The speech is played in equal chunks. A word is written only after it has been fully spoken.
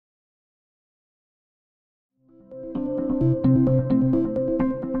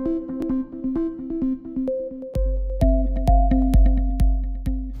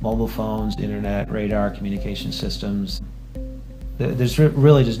Mobile phones, internet, radar, communication systems. There's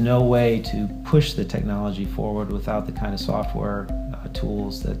really just no way to push the technology forward without the kind of software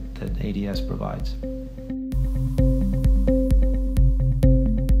tools that ADS provides.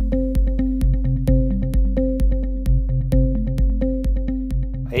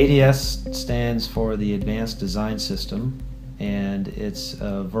 ADS stands for the Advanced Design System, and it's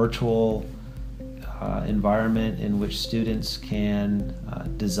a virtual environment in which students can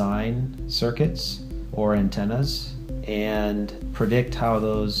design circuits or antennas and predict how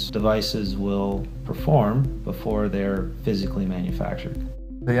those devices will perform before they're physically manufactured.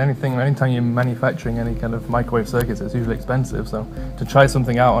 The only thing, anytime you're manufacturing any kind of microwave circuits, it's usually expensive, so to try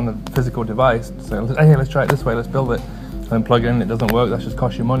something out on a physical device, so hey, let's try it this way, let's build it, and then plug it in, it doesn't work, that just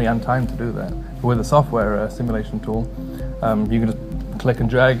costs you money and time to do that. But with a software simulation tool, you can just click and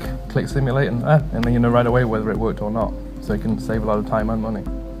drag, click simulate, and then you know right away whether it worked or not. So you can save a lot of time and money.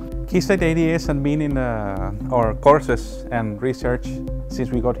 Keysight ADS has been in our courses and research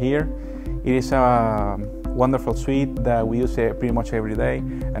since we got here. It is a wonderful suite that we use pretty much every day,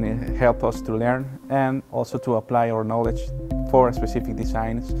 and it helps us to learn and also to apply our knowledge for specific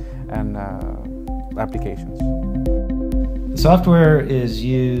designs and applications. The software is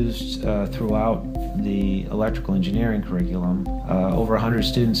used throughout the electrical engineering curriculum. Over 100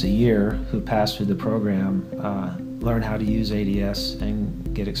 students a year who pass through the program learn how to use ADS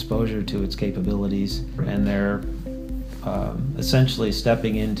and get exposure to its capabilities, and they're essentially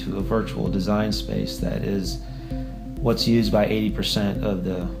stepping into a virtual design space that is what's used by 80% of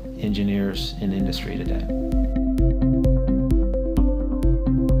the engineers in industry today.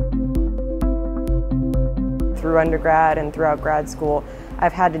 Through undergrad and throughout grad school,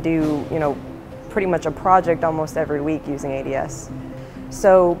 I've had to do, pretty much a project almost every week using ADS.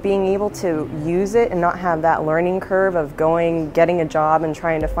 So being able to use it and not have that learning curve of getting a job and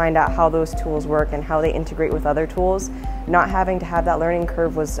trying to find out how those tools work and how they integrate with other tools, not having to have that learning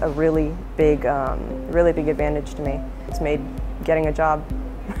curve was a really big advantage to me. It's made getting a job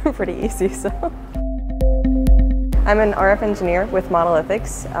pretty easy. So. I'm an RF engineer with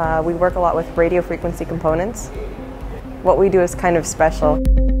monolithics. We work a lot with radio frequency components. What we do is kind of special.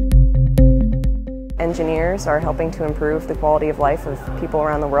 Engineers are helping to improve the quality of life of people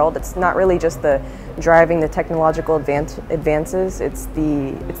around the world. It's not really just driving the technological advances, it's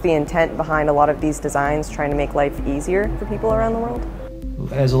the intent behind a lot of these designs, trying to make life easier for people around the world.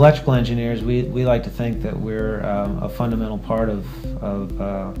 As electrical engineers, we like to think that we're a fundamental part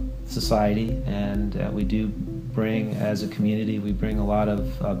of society, and we do bring, as a community, we bring a lot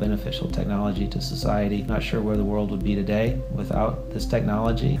of beneficial technology to society. Not sure where the world would be today without this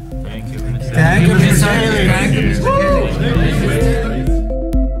technology. Thank you. Thank you, Mr. Haley. Thank you, Mr. Haley.